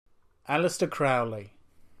Aleister Crowley,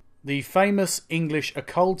 the famous English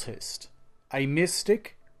occultist, a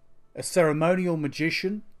mystic, a ceremonial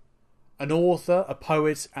magician, an author, a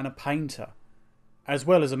poet and a painter, as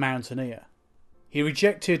well as a mountaineer. He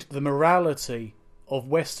rejected the morality of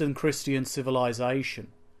Western Christian civilization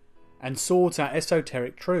and sought out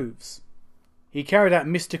esoteric truths. He carried out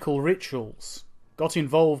mystical rituals, got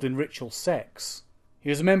involved in ritual sex. He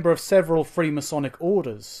was a member of several Freemasonic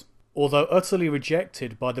orders, although utterly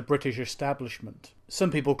rejected by the British establishment. Some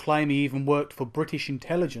people claim he even worked for British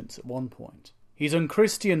intelligence at one point. His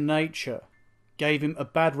unchristian nature gave him a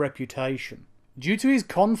bad reputation. Due to his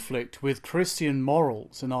conflict with Christian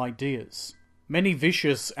morals and ideas, many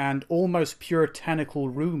vicious and almost puritanical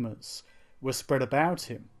rumours were spread about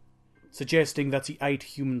him, suggesting that he ate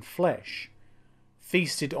human flesh,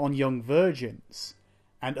 feasted on young virgins,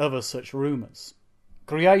 and other such rumours,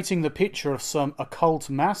 creating the picture of some occult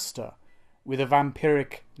master with a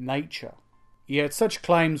vampiric nature. Yet such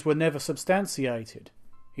claims were never substantiated.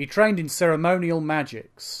 He trained in ceremonial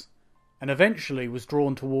magics, and eventually was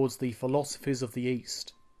drawn towards the philosophies of the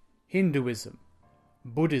East, Hinduism,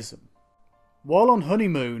 Buddhism. While on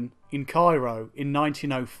honeymoon in Cairo in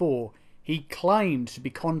 1904, he claimed to be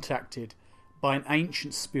contacted by an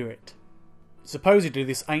ancient spirit. Supposedly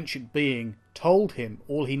this ancient being told him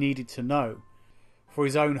all he needed to know for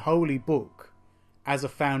his own holy book as a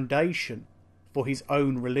foundation for his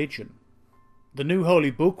own religion. The new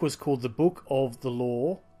holy book was called the Book of the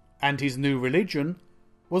Law, and his new religion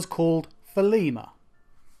was called Thelema.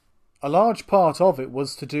 A large part of it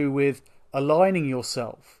was to do with aligning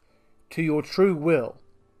yourself to your true will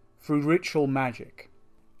through ritual magic.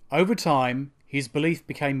 Over time, his belief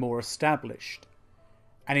became more established,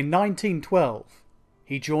 and in 1912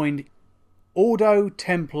 he joined Ordo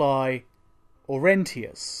Templi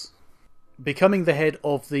Orientis, becoming the head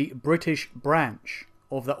of the British branch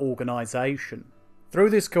of that organisation.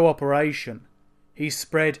 Through this cooperation, he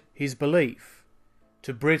spread his belief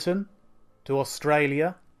to Britain, to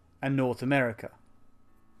Australia and North America.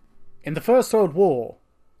 In the First World War,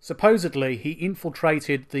 supposedly he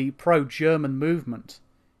infiltrated the pro-German movement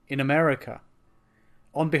in America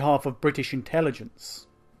on behalf of British intelligence.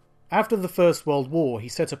 After the First World War, he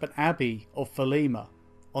set up an abbey of Thelema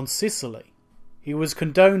on Sicily. He was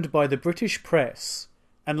condoned by the British press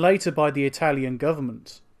and later by the Italian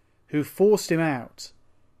government, who forced him out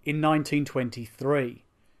in 1923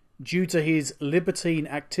 due to his libertine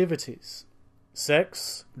activities,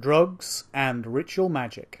 sex, drugs and ritual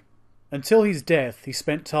magic. Until his death, he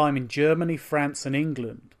spent time in Germany, France and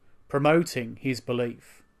England promoting his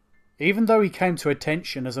belief. Even though he came to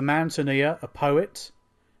attention as a mountaineer, a poet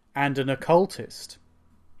and an occultist,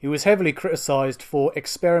 he was heavily criticised for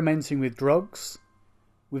experimenting with drugs,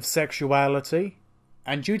 with sexuality,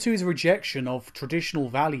 and due to his rejection of traditional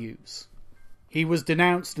values, he was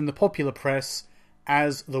denounced in the popular press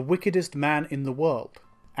as the wickedest man in the world,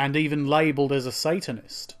 and even labelled as a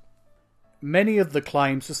Satanist. Many of the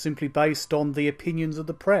claims were simply based on the opinions of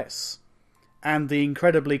the press, and the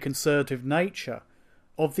incredibly conservative nature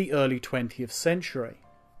of the early 20th century.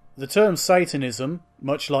 The term Satanism,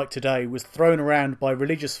 much like today, was thrown around by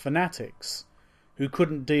religious fanatics who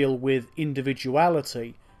couldn't deal with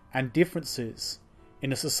individuality and differences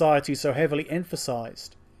in a society so heavily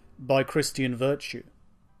emphasised by Christian virtue.